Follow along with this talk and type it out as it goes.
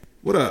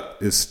What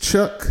up? It's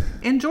Chuck.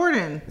 And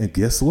Jordan. And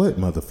guess what,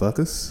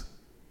 motherfuckers?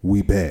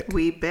 We back.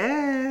 We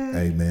back.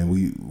 Hey, man,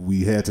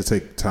 we had to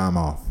take time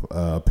off.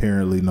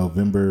 Apparently,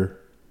 November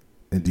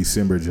and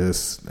December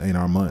just ain't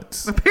our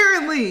months.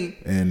 Apparently.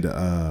 And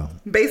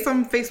based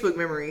on Facebook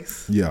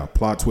memories. Yeah,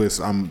 plot twist.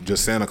 I'm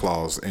just Santa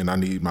Claus, and I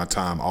need my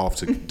time off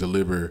to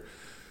deliver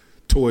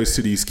toys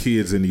to these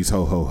kids and these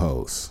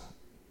ho-ho-hos.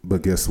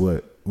 But guess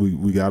what?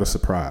 We got a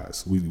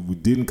surprise. We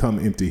didn't come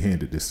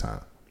empty-handed this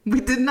time. We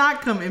did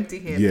not come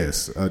empty-handed.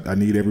 Yes, I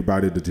need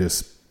everybody to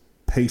just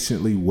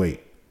patiently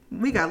wait.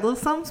 We got a little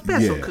something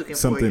special cooking for you.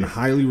 Something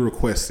highly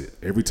requested.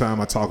 Every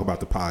time I talk about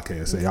the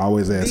podcast, they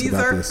always ask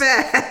about this. These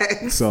are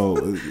facts.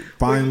 So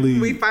finally,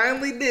 we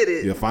finally did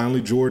it. Yeah,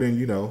 finally, Jordan,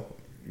 you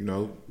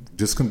know,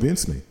 just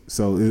convinced me.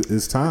 So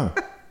it's time.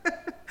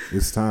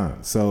 It's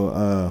time.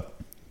 So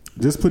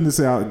just putting this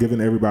out,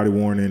 giving everybody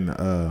warning.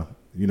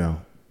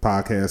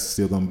 Podcast is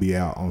still gonna be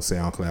out on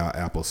SoundCloud,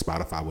 Apple,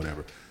 Spotify,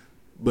 whatever.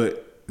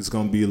 But it's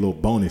going to be a little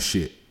bonus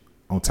shit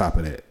on top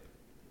of that.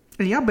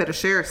 And y'all better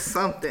share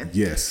something.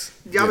 Yes.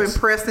 Y'all been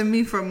pressing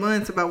me for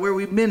months about where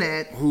we've been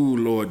at. Ooh,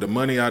 Lord, the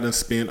money I done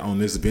spent on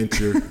this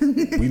venture,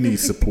 we need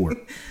support.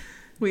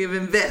 We have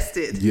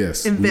invested.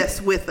 Yes.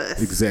 Invest with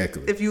us.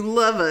 Exactly. If you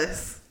love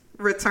us,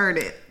 return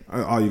it.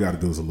 All you got to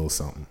do is a little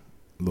something.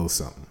 A little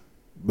something.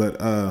 But,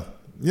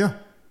 yeah.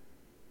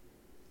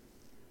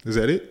 Is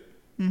that it?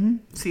 Mm-hmm.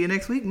 See you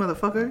next week,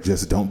 motherfucker.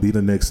 Just don't be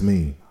the next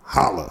me.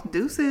 Holla.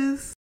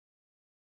 Deuces.